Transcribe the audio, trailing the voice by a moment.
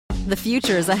The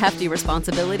future is a hefty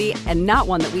responsibility and not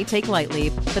one that we take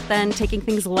lightly, but then taking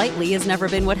things lightly has never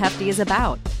been what Hefty is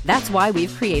about. That's why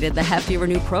we've created the Hefty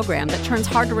Renew program that turns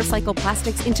hard-to-recycle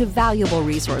plastics into valuable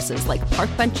resources like park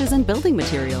benches and building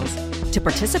materials. To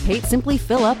participate, simply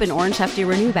fill up an orange Hefty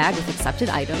Renew bag with accepted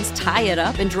items, tie it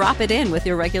up, and drop it in with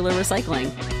your regular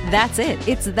recycling. That's it.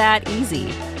 It's that easy.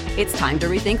 It's time to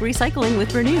rethink recycling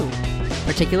with Renew.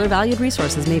 Particular valued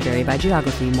resources may vary by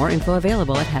geography. More info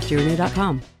available at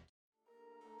heftyrenew.com.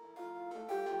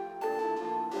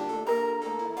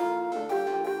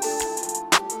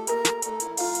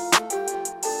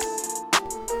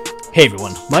 Hey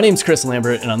everyone, my name's Chris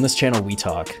Lambert, and on this channel we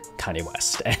talk Kanye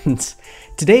West. And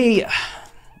today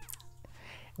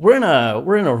we're in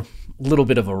a little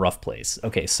bit of a rough place.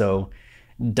 Okay, so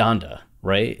Donda,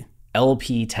 right?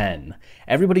 LP10.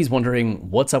 Everybody's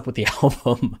wondering what's up with the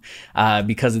album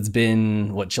because it's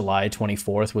been, July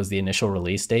 24th was the initial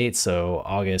release date. So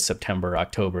August, September,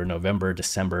 October, November,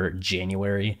 December,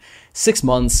 January, 6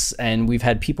 months. And we've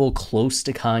had people close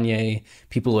to Kanye,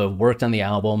 people who have worked on the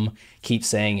album, keep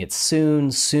saying it's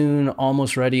soon,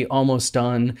 almost ready, almost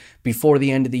done, before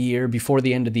the end of the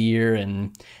year.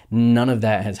 And none of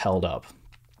that has held up.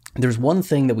 There's one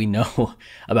thing that we know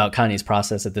about Kanye's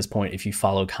process at this point, if you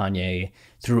follow Kanye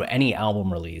through any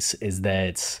album release, is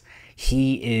that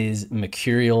he is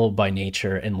mercurial by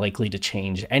nature and likely to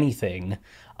change anything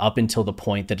up until the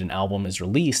point that an album is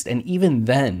released. And even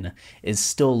then is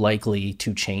still likely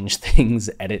to change things,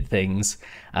 edit things,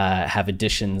 have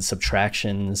additions,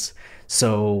 subtractions.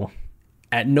 So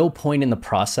at no point in the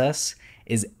process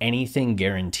is anything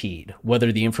guaranteed,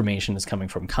 whether the information is coming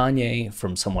from Kanye,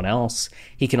 from someone else.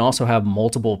 He can also have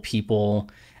multiple people.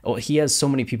 He has so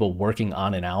many people working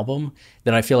on an album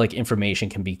that I feel like information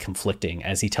can be conflicting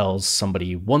as he tells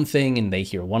somebody one thing and they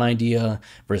hear one idea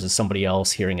versus somebody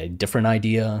else hearing a different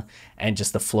idea. And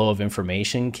just the flow of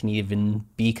information can even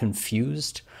be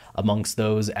confused amongst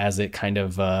those as it kind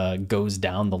of goes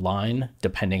down the line,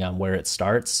 depending on where it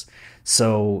starts.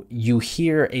 So you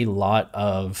hear a lot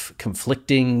of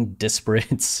conflicting,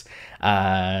 disparate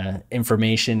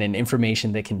information and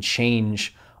information that can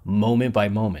change moment by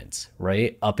moment,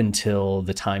 right? Up until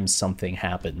the time something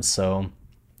happens. So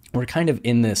we're kind of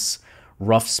in this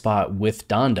rough spot with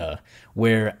Donda,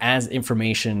 where as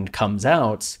information comes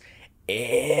out,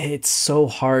 it's so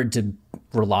hard to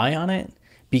rely on it.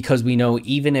 Because we know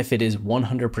even if it is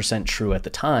 100% true at the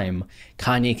time,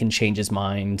 Kanye can change his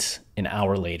mind an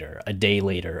hour later, a day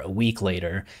later, a week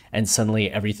later, and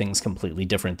suddenly everything's completely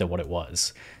different than what it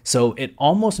was. So it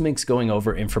almost makes going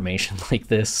over information like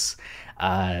this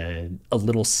a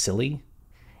little silly,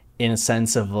 in a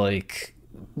sense of like,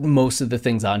 most of the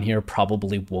things on here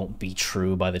probably won't be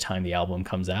true by the time the album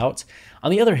comes out. On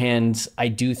the other hand, I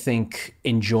do think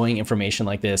enjoying information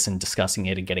like this and discussing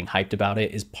it and getting hyped about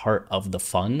it is part of the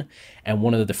fun, and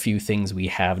one of the few things we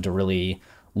have to really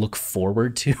look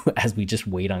forward to as we just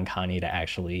wait on Kanye to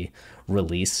actually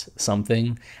release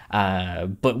something.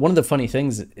 But one of the funny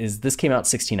things is this came out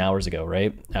 16 hours ago,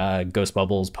 right? Ghost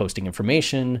Bubbles posting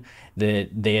information that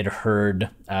they had heard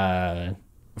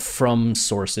from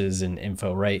sources and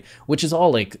info, right? Which is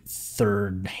all like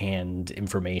third-hand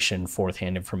information,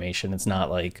 fourth-hand information. It's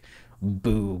not like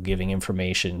Boo giving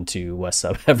information to West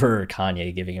Sub Ever or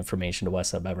Kanye giving information to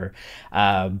West Sub Ever.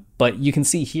 But you can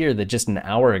see here that just an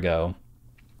hour ago,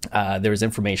 there was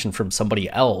information from somebody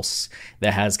else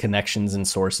that has connections and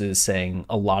sources saying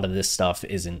a lot of this stuff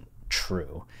isn't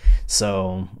true.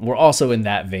 So we're also in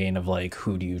that vein of like,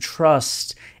 who do you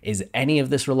trust? Is any of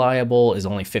this reliable? Is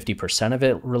only 50% of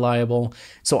it reliable?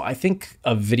 So I think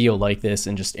a video like this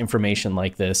and just information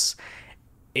like this,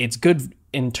 it's good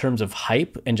in terms of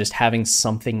hype and just having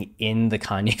something in the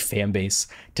Kanye fan base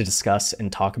to discuss and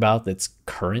talk about that's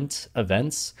current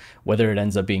events, whether it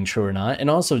ends up being true or not, and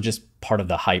also just part of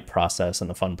the hype process and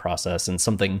the fun process, and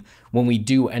something when we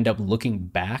do end up looking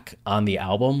back on the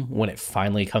album when it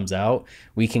finally comes out,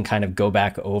 we can kind of go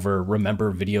back over,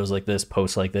 remember videos like this,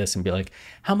 posts like this, and be like,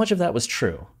 how much of that was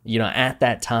true? You know, at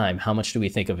that time, how much do we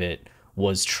think of it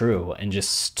was true? And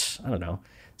just, I don't know,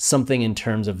 something in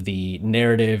terms of the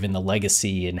narrative and the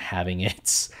legacy and having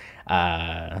it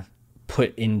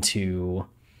put into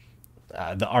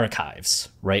the archives,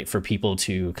 right, for people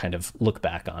to kind of look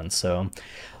back on. So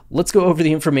let's go over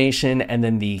the information and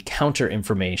then the counter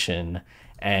information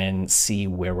and see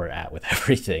where we're at with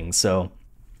everything. So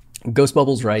Ghost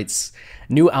Bubbles writes,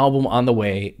 new album on the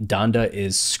way, Donda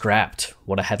is scrapped.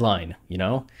 What a headline, you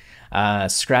know?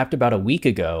 Scrapped about a week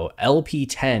ago,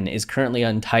 LP10 is currently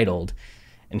untitled,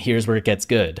 and here's where it gets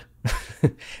good,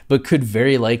 but could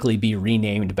very likely be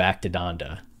renamed back to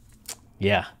Donda.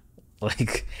 Yeah,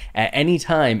 Like at any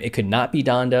time, it could not be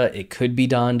Donda. It could be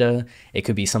Donda. It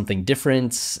could be something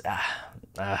different.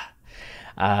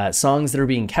 Songs that are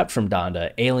being kept from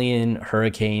Donda: Alien,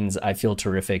 Hurricanes, I Feel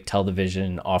Terrific, Tell the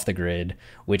Vision, Off the Grid,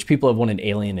 which people have wanted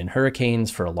Alien and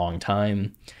Hurricanes for a long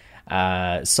time.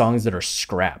 Songs that are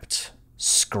scrapped.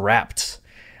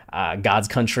 God's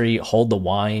Country, Hold the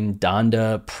Wine,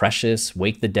 Donda, Precious,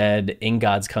 Wake the Dead, In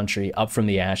God's Country, Up from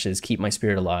the Ashes, Keep My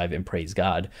Spirit Alive, and Praise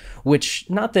God. Which,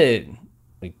 not that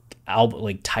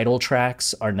like title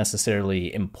tracks are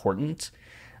necessarily important.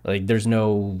 Like there's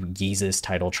no Yeezus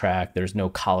title track, there's no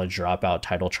College Dropout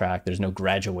title track, there's no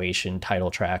Graduation title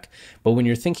track. But when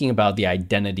you're thinking about the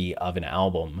identity of an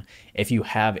album, if you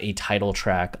have a title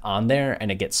track on there and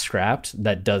it gets scrapped,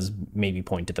 that does maybe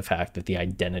point to the fact that the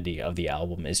identity of the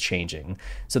album is changing.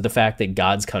 So the fact that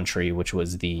God's Country, which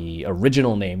was the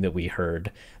original name that we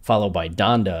heard, followed by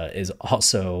Donda, is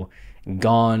also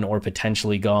gone or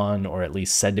potentially gone, or at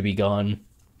least said to be gone,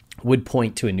 would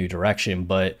point to a new direction.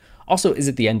 But also, is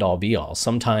it the end all be all?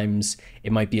 Sometimes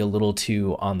it might be a little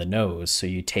too on the nose, so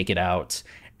you take it out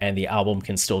and the album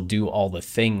can still do all the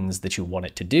things that you want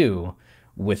it to do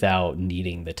without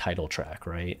needing the title track,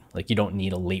 right? Like you don't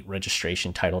need a Late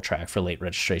Registration title track for Late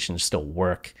Registration to still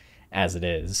work as it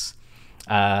is.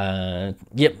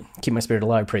 Keep My Spirit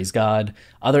Alive, Praise God.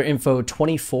 Other info: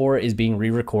 24 is being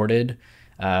re-recorded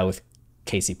with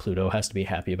Casey Pluto has to be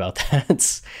happy about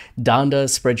that. Donda,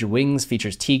 Spread Your Wings,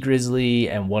 features T Grizzly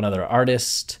and one other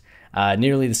artist.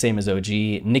 Nearly the same as OG.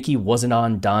 Nicki wasn't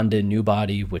on Donda New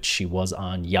Body, which she was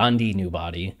on Yandhi New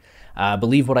Body.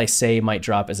 Believe What I Say might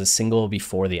drop as a single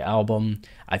before the album.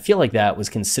 I feel like that was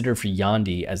considered for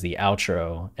Yandhi as the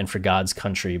outro and for God's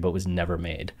Country, but was never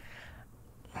made.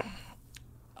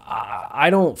 I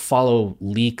don't follow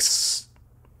leaks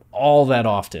all that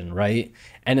often, right?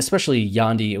 And especially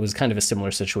Yandhi, it was kind of a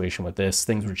similar situation with this.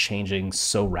 Things were changing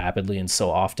so rapidly and so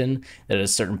often that at a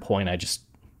certain point I just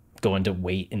going to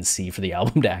wait and see for the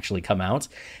album to actually come out.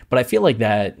 But I feel like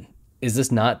that, is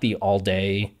this not the All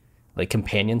Day like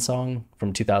companion song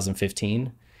from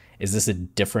 2015? Is this a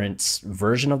different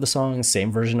version of the song,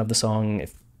 same version of the song?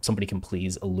 If somebody can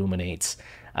please illuminate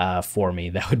for me,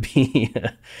 that would be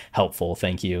helpful.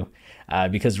 Thank you.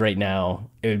 Because right now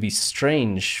it would be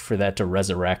strange for that to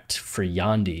resurrect for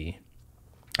Yandhi,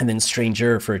 and then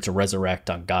stranger for it to resurrect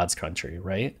on God's Country,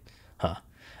 right?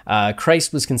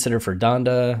 Christ was considered for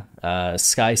Donda.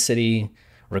 Sky City,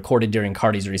 recorded during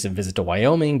Cardi's recent visit to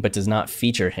Wyoming, but does not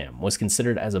feature him, was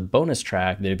considered as a bonus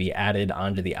track that would be added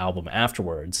onto the album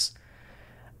afterwards.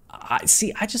 I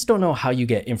just don't know how you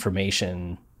get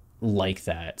information like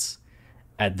that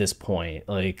at this point.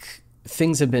 Like,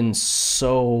 things have been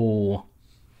so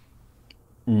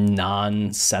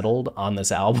non-settled on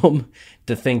this album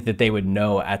to think that they would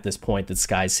know at this point that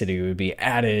Sky City would be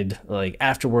added like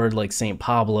afterward, like St.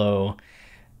 Pablo.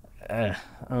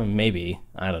 Maybe,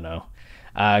 I don't know.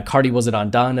 Cardi wasn't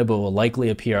on Donda, but will likely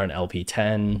appear on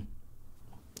LP10.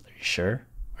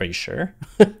 Are you sure?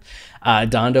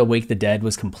 Donda, Wake the Dead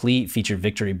was complete, featured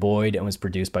Victory Boyd, and was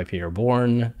produced by Peter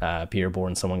Bourne. Peter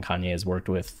Bourne, someone Kanye has worked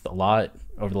with a lot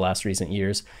over the last recent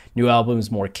years. New album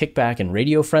is more kickback and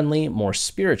radio-friendly, more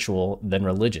spiritual than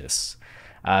religious.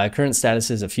 Current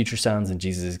statuses of Future Sounds and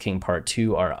Jesus is King Part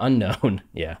 2 are unknown.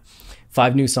 Yeah.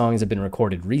 5 new songs have been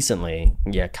recorded recently.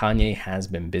 Yeah, Kanye has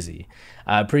been busy.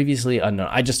 Previously unknown.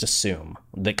 I just assume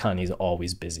that Kanye's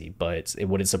always busy, but it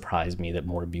wouldn't surprise me that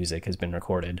more music has been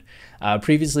recorded.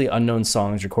 Previously unknown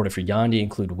songs recorded for Yandhi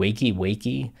include Wakey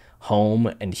Wakey,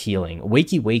 Home, and Healing.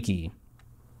 Wakey Wakey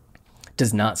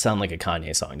does not sound like a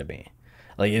Kanye song to me.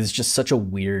 Like, it's just such a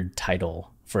weird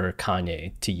title for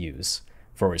Kanye to use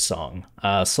for his song.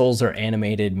 Souls Are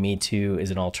Animated, Me Too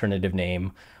is an alternative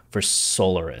name for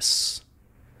Solaris.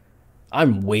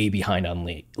 I'm way behind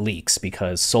on leaks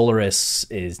because Solaris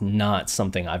is not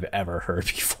something I've ever heard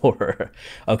before.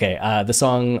 Okay, the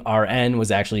song RN was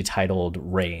actually titled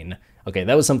Rain. Okay,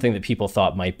 that was something that people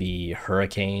thought might be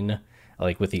Hurricane,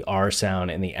 like with the R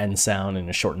sound and the N sound and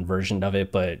a shortened version of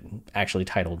it, but actually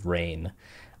titled Rain.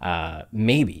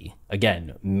 Maybe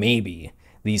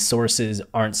these sources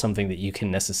aren't something that you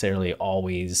can necessarily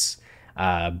always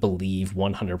believe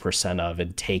 100% of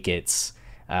and take it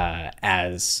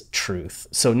as truth.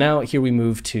 So now here we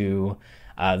move to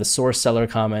the source seller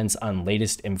comments on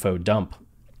latest info dump.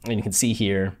 And you can see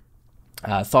here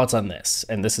thoughts on this.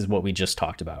 And this is what we just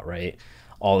talked about, right?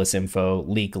 All this info,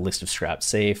 leak, list of scrap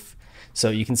safe. So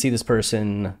you can see this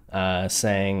person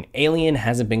saying Alien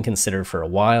hasn't been considered for a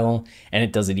while, and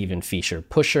it doesn't even feature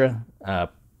Pusha.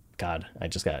 God, I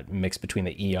just got mixed between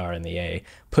the ER and the A.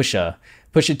 Pusha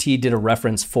T did a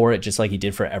reference for it, just like he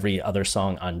did for every other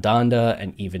song on Donda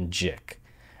and even Jik.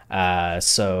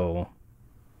 So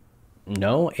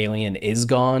no, Alien is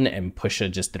gone, and Pusha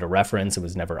just did a reference. It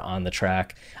was never on the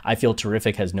track. I Feel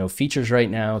Terrific has no features right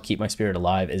now. Keep My Spirit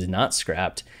Alive is not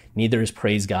scrapped. Neither is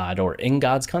Praise God or In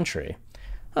God's Country.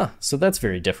 So that's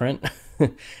very different.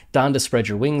 Donda Spread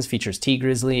Your Wings features T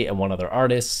Grizzly and one other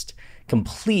artist.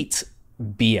 Complete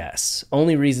BS.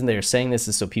 Only reason they're saying this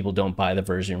is so people don't buy the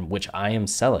version which I am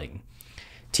selling.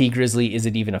 T Grizzly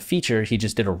isn't even a feature. He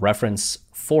just did a reference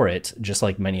for it, just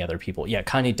like many other people. Yeah,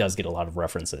 Kanye does get a lot of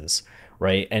references,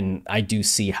 right? And I do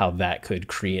see how that could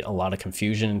create a lot of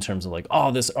confusion in terms of like,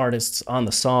 oh, this artist's on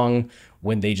the song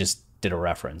when they just did a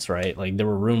reference, right? Like there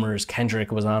were rumors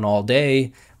Kendrick was on All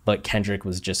Day, but Kendrick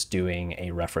was just doing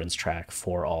a reference track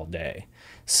for All Day.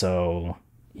 So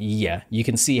yeah, you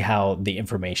can see how the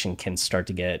information can start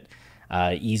to get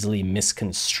easily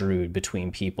misconstrued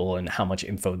between people and how much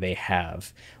info they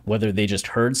have, whether they just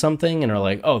heard something and are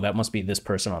like, oh, that must be this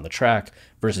person on the track,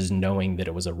 versus knowing that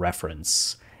it was a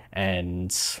reference.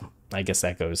 And I guess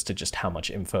that goes to just how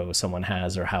much info someone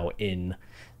has or how in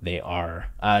they are.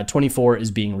 24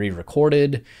 is being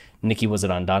re-recorded. Nicki Was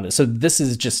It on Donda. So this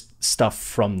is just stuff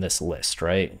from this list,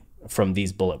 right? From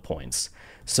these bullet points.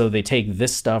 So they take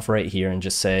this stuff right here and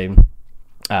just say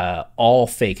all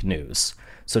fake news.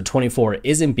 So 24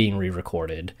 isn't being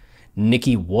re-recorded.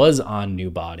 Nicki was on New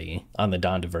Body on the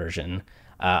Donda version.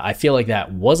 I feel like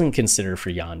that wasn't considered for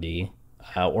Yandhi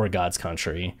or God's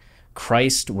Country.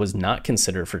 Christ was not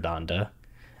considered for Donda.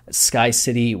 Sky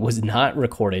City was not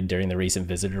recorded during the recent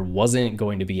Visitor, wasn't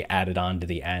going to be added on to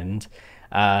the end.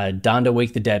 Donda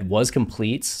Wake the Dead was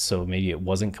complete, so maybe it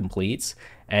wasn't complete.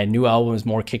 And new album is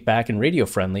more kickback and radio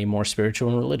friendly, more spiritual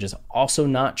and religious. Also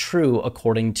not true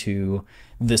according to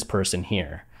this person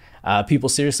here. People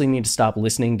seriously need to stop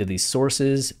listening to these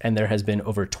sources, and there has been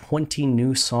over 20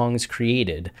 new songs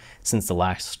created since the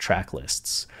last track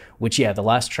lists. Which, yeah, the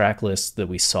last track list that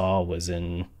we saw was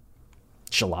in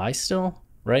July still,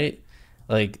 right?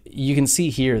 Like, you can see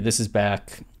here, this is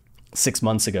back 6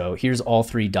 months ago. Here's all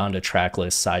 3 Donda track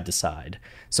lists side to side.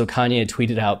 So Kanye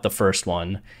tweeted out the first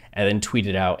one, and then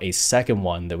tweeted out a second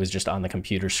one that was just on the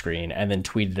computer screen, and then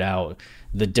tweeted out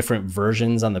the different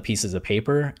versions on the pieces of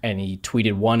paper. And he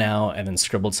tweeted one out and then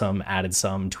scribbled some, added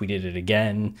some, tweeted it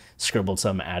again, scribbled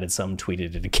some, added some,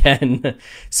 tweeted it again.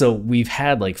 So we've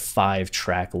had like 5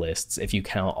 track lists if you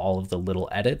count all of the little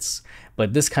edits,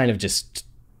 but this kind of just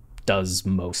does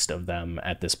most of them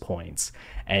at this point.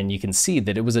 And you can see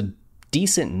that it was a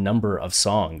decent number of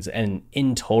songs, and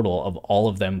in total of all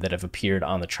of them that have appeared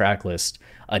on the track list,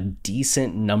 a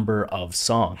decent number of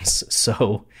songs.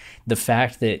 So the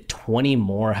fact that 20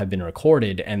 more have been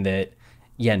recorded, and that,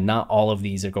 yeah, not all of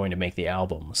these are going to make the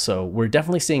album. So we're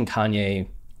definitely seeing Kanye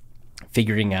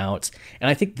figuring out, and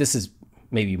I think this is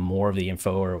maybe more of the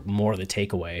info or more of the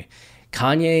takeaway.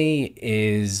 Kanye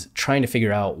is trying to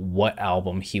figure out what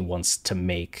album he wants to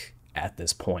make at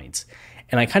this point.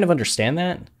 And I kind of understand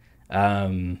that.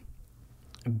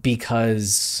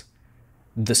 Because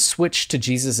the switch to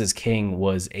Jesus is King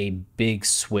was a big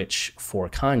switch for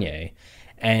Kanye.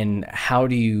 And how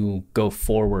do you go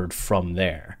forward from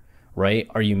there, right?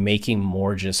 Are you making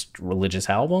more just religious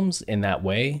albums in that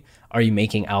way? Are you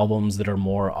making albums that are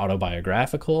more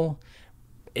autobiographical?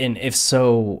 And if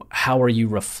so, how are you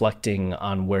reflecting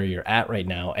on where you're at right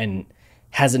now? And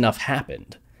has enough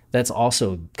happened? That's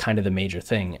also kind of the major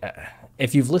thing.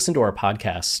 If you've listened to our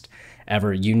podcast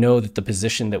ever, you know that the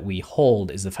position that we hold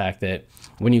is the fact that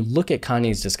when you look at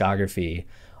Kanye's discography,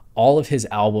 all of his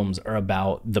albums are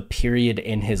about the period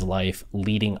in his life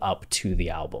leading up to the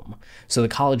album. So The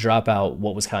College Dropout,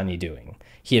 what was Kanye doing?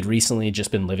 He had recently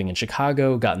just been living in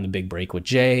Chicago, gotten the big break with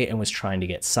Jay, and was trying to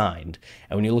get signed.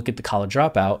 And when you look at The College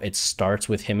Dropout, it starts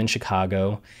with him in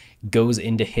Chicago, goes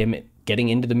into him getting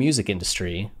into the music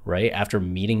industry, right? After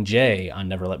meeting Jay on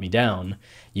Never Let Me Down,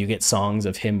 you get songs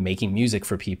of him making music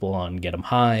for people on Get 'Em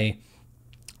High,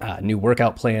 New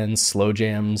Workout Plans, Slow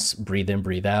Jams, Breathe In,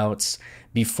 Breathe Out,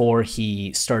 before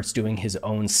he starts doing his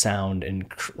own sound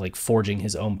and like forging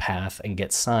his own path and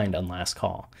gets signed on Last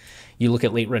Call. You look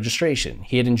at Late Registration.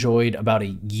 He had enjoyed about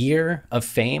a year of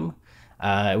fame.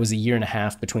 It was a year and a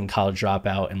half between College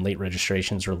Dropout and Late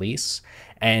Registration's release.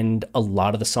 And a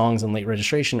lot of the songs on Late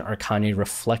Registration are Kanye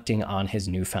reflecting on his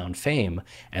newfound fame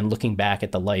and looking back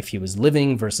at the life he was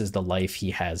living versus the life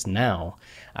he has now.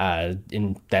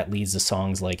 And that leads to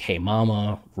songs like Hey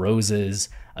Mama, Roses,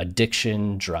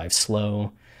 Addiction, Drive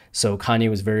Slow. So Kanye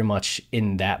was very much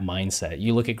in that mindset.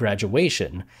 You look at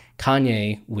Graduation,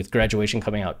 Kanye, with Graduation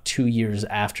coming out 2 years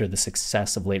after the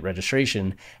success of Late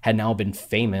Registration, had now been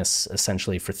famous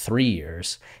essentially for 3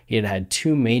 years. He had had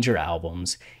 2 major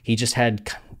albums. He just had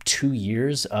 2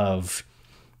 years of,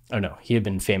 oh no, he had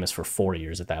been famous for 4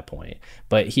 years at that point,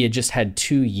 but he had just had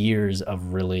 2 years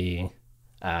of really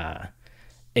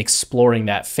exploring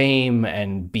that fame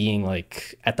and being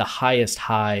like at the highest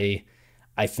high,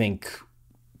 I think,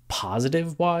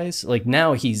 positive wise. Like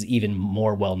now he's even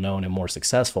more well known and more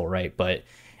successful, right? But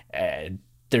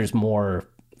there's more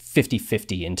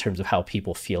 50-50 in terms of how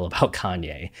people feel about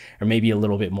Kanye, or maybe a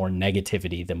little bit more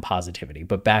negativity than positivity.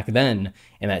 But back then,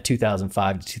 in that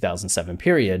 2005 to 2007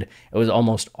 period, it was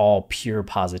almost all pure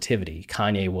positivity.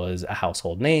 Kanye was a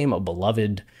household name, a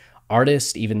beloved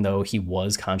artist. Even though he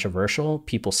was controversial,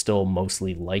 people still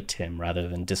mostly liked him rather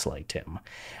than disliked him.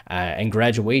 And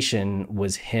Graduation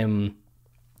was him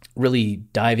really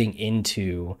diving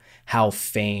into how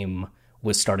fame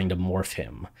was starting to morph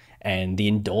him, and the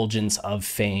indulgence of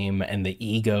fame and the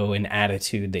ego and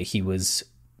attitude that he was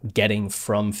getting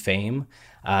from fame,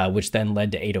 which then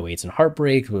led to 808s and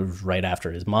Heartbreak, which was right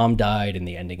after his mom died and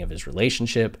the ending of his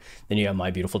relationship. Then you have My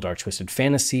Beautiful Dark Twisted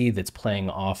Fantasy that's playing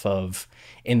off of,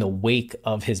 in the wake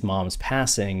of his mom's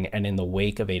passing and in the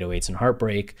wake of 808s and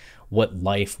Heartbreak, what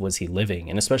life was he living?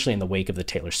 And especially in the wake of the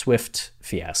Taylor Swift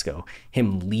fiasco,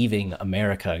 him leaving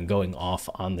America and going off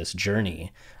on this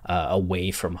journey away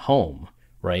from home,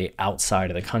 right, outside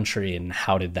of the country, and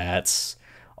how did that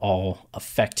all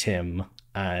affect him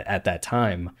at that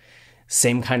time?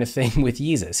 Same kind of thing with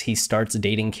Yeezus. He starts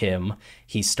dating Kim.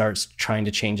 He starts trying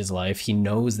to change his life. He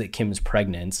knows that Kim's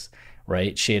pregnant,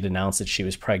 right? She had announced that she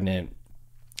was pregnant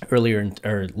later in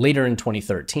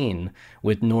 2013,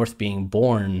 with North being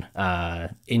born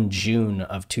in June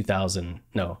of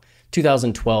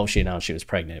 2012. She announced she was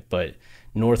pregnant, but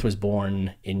North was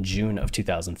born in June of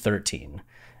 2013.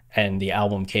 And the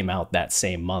album came out that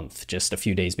same month, just a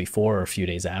few days before or a few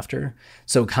days after.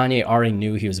 So Kanye already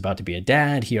knew he was about to be a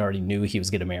dad. He already knew he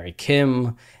was going to marry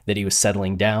Kim, that he was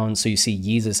settling down. So you see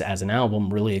Yeezus as an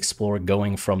album really explore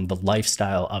going from the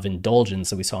lifestyle of indulgence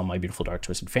that we saw in My Beautiful Dark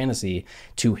Twisted Fantasy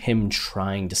to him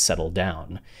trying to settle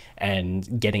down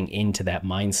and getting into that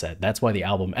mindset. That's why the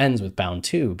album ends with Bound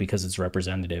 2, because it's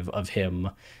representative of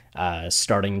him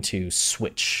starting to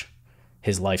switch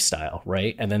his lifestyle,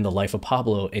 right? And then The Life of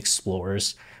Pablo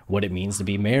explores what it means to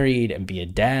be married and be a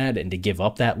dad and to give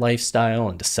up that lifestyle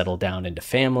and to settle down into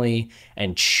family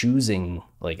and choosing,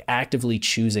 like actively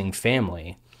choosing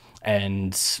family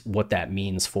and what that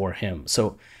means for him.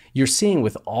 So you're seeing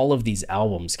with all of these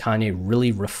albums, Kanye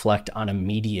really reflect on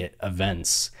immediate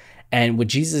events. And with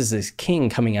Jesus is King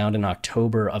coming out in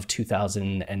October of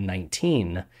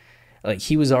 2019, like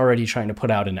he was already trying to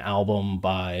put out an album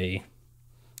by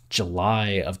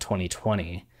July of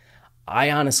 2020. I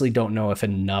honestly don't know if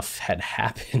enough had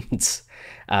happened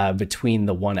between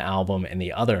the one album and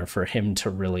the other for him to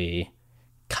really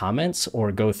comment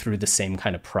or go through the same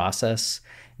kind of process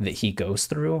that he goes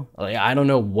through. Like, I don't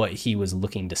know what he was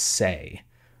looking to say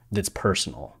that's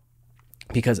personal,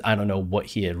 because I don't know what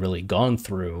he had really gone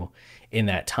through in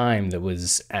that time that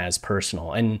was as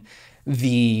personal. And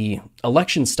the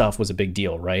election stuff was a big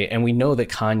deal, right? And we know that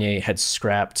Kanye had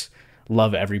scrapped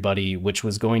Love Everybody, which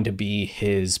was going to be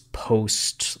his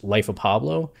post Life of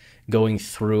Pablo, going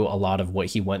through a lot of what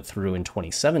he went through in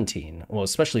 2017, well,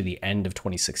 especially the end of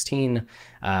 2016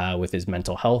 with his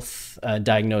mental health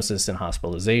diagnosis and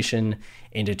hospitalization,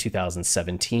 into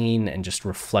 2017, and just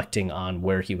reflecting on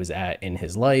where he was at in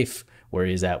his life, where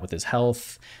he's at with his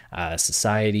health,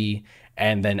 society.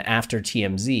 And then after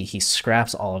TMZ, he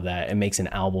scraps all of that and makes an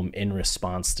album in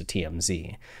response to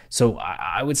TMZ. So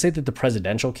I would say that the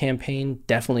presidential campaign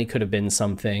definitely could have been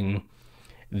something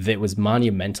that was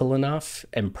monumental enough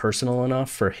and personal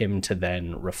enough for him to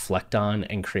then reflect on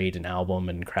and create an album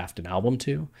and craft an album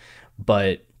to.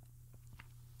 But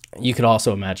you could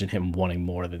also imagine him wanting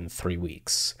more than 3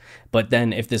 weeks. But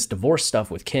then if this divorce stuff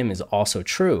with Kim is also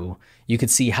true, you could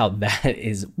see how that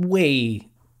is way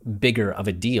bigger of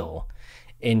a deal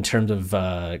in terms of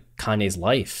Kanye's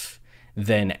life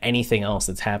than anything else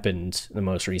that's happened in the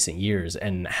most recent years,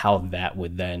 and how that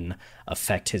would then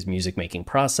affect his music making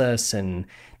process. And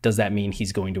does that mean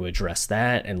he's going to address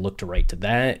that and look to write to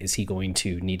that? Is he going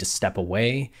to need to step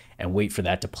away and wait for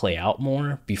that to play out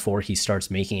more before he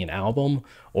starts making an album?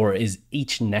 Or is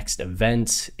each next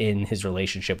event in his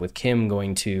relationship with Kim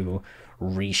going to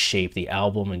reshape the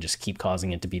album and just keep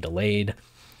causing it to be delayed?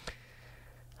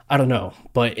 I don't know,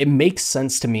 but it makes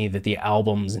sense to me that the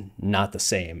album's not the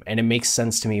same. And it makes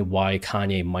sense to me why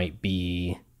Kanye might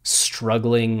be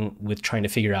struggling with trying to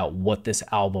figure out what this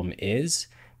album is,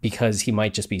 because he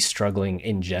might just be struggling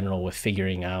in general with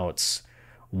figuring out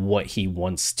what he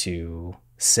wants to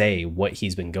say, what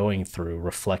he's been going through,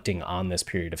 reflecting on this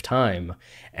period of time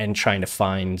and trying to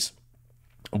find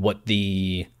what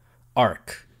the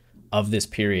arc of this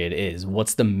period is.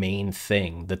 What's the main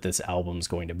thing that this album's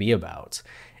going to be about?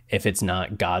 If it's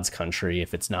not God's country,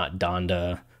 if it's not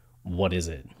Donda, what is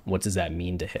it? What does that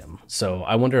mean to him? So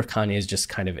I wonder if Kanye is just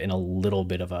kind of in a little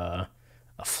bit of a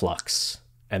flux,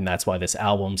 and that's why this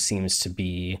album seems to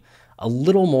be a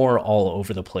little more all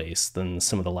over the place than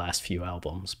some of the last few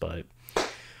albums, but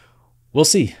we'll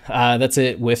see. That's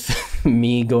it with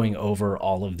me going over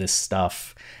all of this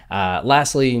stuff.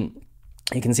 Lastly,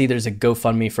 you can see there's a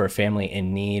GoFundMe for a family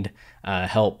in need.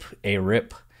 Help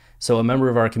A-Rip. So a member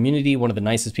of our community, one of the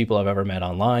nicest people I've ever met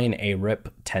online, A-Rip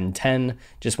 1010,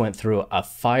 just went through a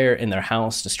fire in their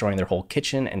house, destroying their whole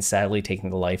kitchen and sadly taking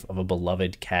the life of a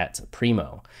beloved cat,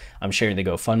 Primo. I'm sharing the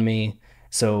GoFundMe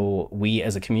so we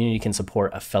as a community can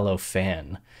support a fellow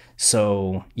fan.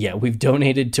 So yeah, we've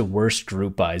donated to worst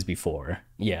group buys before.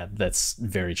 Yeah, that's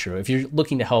very true. If you're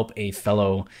looking to help a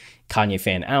fellow Kanye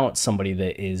fan out, somebody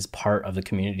that is part of the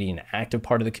community, an active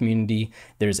part of the community,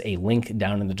 there's a link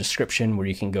down in the description where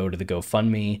you can go to the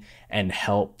GoFundMe and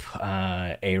help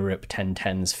A-Rip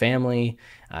 1010's family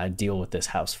deal with this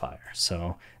house fire.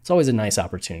 So it's always a nice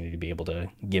opportunity to be able to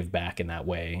give back in that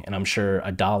way. And I'm sure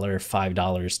 $1, $5,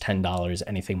 $10,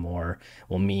 anything more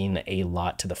will mean a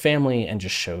lot to the family and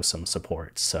just show some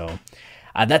support. So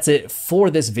that's it for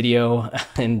this video.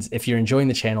 And if you're enjoying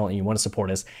the channel and you want to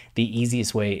support us, the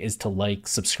easiest way is to like,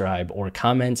 subscribe, or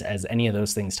comment, as any of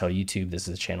those things tell YouTube this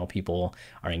is a channel people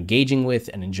are engaging with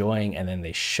and enjoying, and then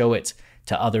they show it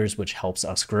to others, which helps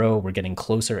us grow. We're getting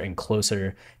closer and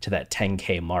closer to that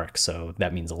 10K mark, so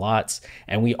that means a lot.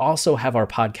 And we also have our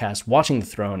podcast, Watching the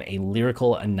Throne, a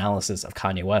lyrical analysis of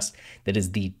Kanye West that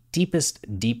is the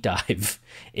deepest deep dive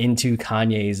into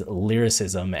Kanye's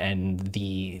lyricism and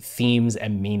the themes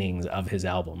and meanings of his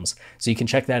albums. So you can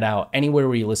check that out anywhere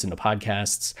where you listen to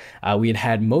podcasts. We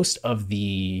had most of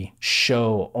the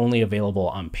show only available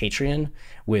on Patreon,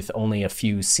 with only a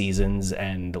few seasons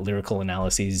and lyrical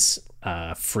analyses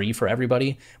free for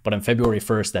everybody. But on February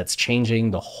 1st, that's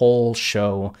changing. The whole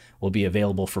show will be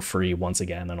available for free once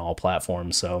again on all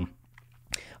platforms. So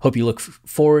hope you look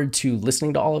forward to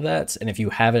listening to all of that. And if you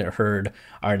haven't heard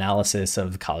our analysis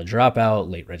of College Dropout,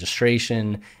 Late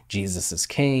Registration, Jesus is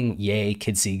King, Yay,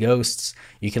 Kids See Ghosts,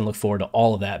 you can look forward to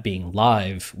all of that being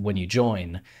live when you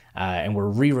join. And we're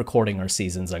re-recording our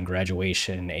seasons on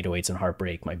Graduation, 808s and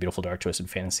Heartbreak, My Beautiful Dark Twisted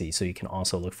Fantasy. So you can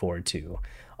also look forward to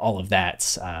all of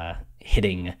that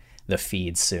hitting the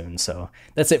feed soon. So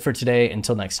that's it for today.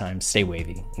 Until next time, stay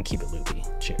wavy and keep it loopy.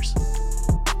 Cheers.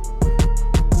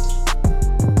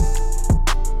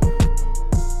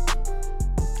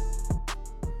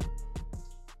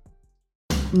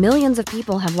 Millions of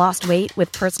people have lost weight with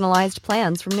personalized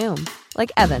plans from Noom.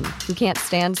 Like Evan, who can't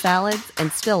stand salads and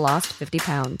still lost 50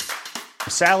 pounds.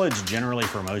 Salads generally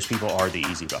for most people are the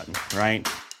easy button, right?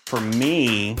 For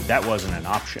me, that wasn't an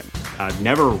option. I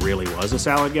never really was a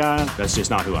salad guy. That's just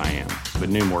not who I am. But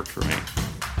Noom worked for me.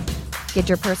 Get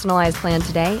your personalized plan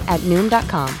today at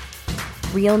Noom.com.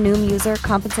 Real Noom user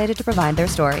compensated to provide their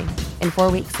story. In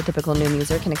 4 weeks, the typical Noom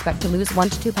user can expect to lose 1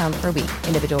 to 2 pounds per week.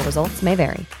 Individual results may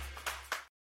vary.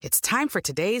 It's time for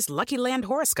today's Lucky Land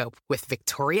horoscope with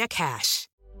Victoria Cash.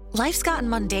 Life's gotten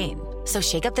mundane, so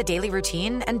shake up the daily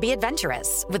routine and be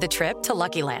adventurous with a trip to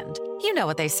Lucky Land. You know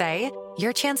what they say,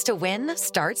 your chance to win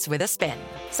starts with a spin.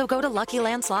 So go to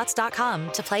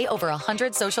LuckyLandSlots.com to play over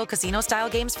 100 social casino-style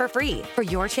games for free for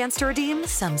your chance to redeem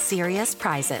some serious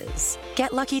prizes.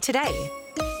 Get lucky today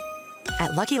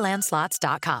at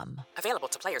LuckyLandSlots.com. Available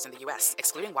to players in the U.S.,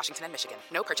 excluding Washington and Michigan.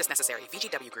 No purchase necessary.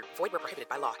 VGW Group. Void where prohibited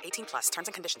by law. 18+. Terms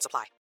and conditions apply.